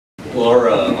Well, our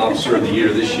Officer of the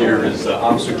Year this year is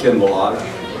Officer Ken Balazs.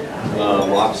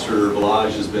 Officer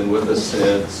Balazs has been with us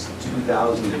since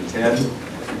 2010.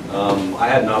 I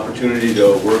had an opportunity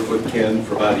to work with Ken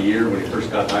for about a year when he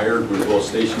first got hired. We were both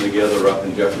stationed together up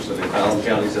in Jefferson and Clallam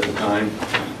counties at the time.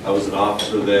 I was an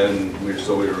officer then,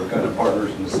 so we were kind of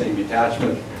partners in the same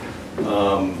detachment.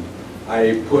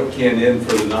 I put Ken in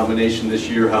for the nomination this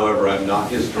year. However, I'm not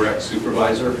his direct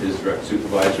supervisor. His direct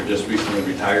supervisor just recently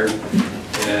retired.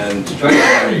 And to try to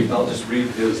get brief, I'll just read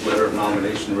his letter of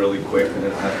nomination really quick and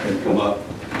then have him come up.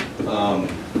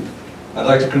 I'd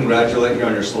like to congratulate you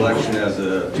on your selection as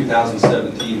a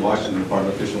 2017 Washington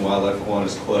Department of Fish and Wildlife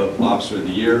Kiwanis Club Officer of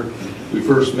the Year. We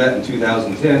first met in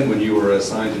 2010 when you were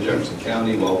assigned to Jefferson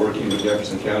County. While working with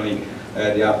Jefferson County, I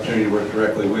had the opportunity to work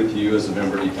directly with you as a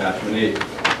member of Detachment 8.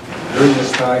 During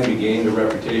this time, you gained a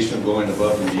reputation of going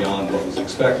above and beyond what was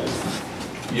expected.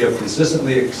 You have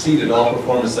consistently exceeded all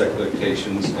performance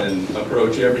expectations and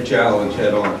approach every challenge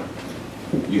head-on.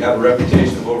 You have a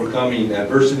reputation of overcoming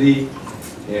adversity,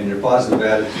 and your positive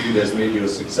attitude has made you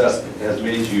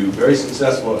very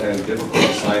successful and difficult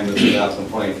assignments without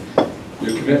complaint.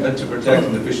 Your commitment to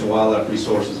protecting the fish and wildlife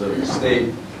resources of the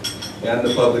state and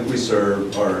the public we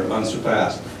serve are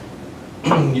unsurpassed.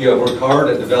 You have worked hard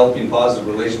at developing positive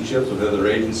relationships with other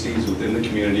agencies within the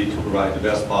community to provide the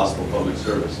best possible public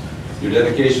service. Your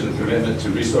dedication and commitment to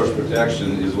resource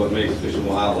protection is what makes fish and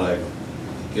wildlife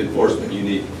enforcement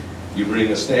unique. You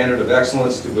bring a standard of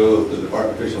excellence to both the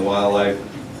Department of Fish and Wildlife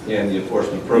and the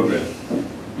enforcement program.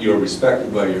 You are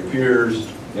respected by your peers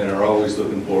and are always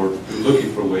looking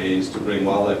for ways to bring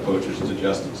wildlife poachers to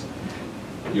justice.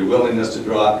 Your willingness to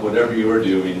drop whatever you are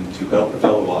doing to help your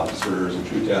fellow officers is a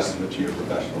true testament to your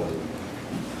professionalism.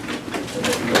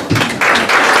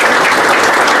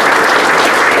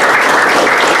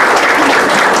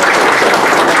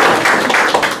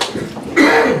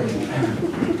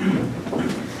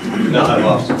 Now I have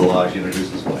Officer Balazs introduce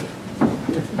his wife.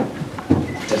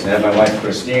 Just had my wife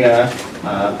Christina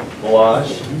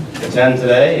Balazs attend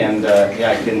today, and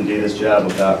yeah, I couldn't do this job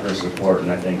without her support,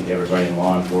 and I think everybody in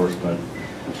law enforcement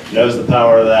knows the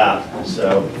power of that.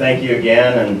 So thank you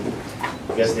again, and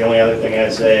I guess the only other thing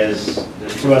I'd say is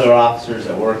there's two other officers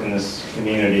that work in this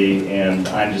community, and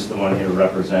I'm just the one here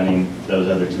representing those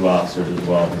other two officers as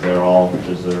well, because they're all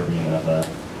deserving of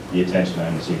the attention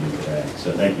I'm receiving today.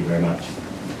 So thank you very much.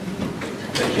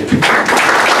 Thank you.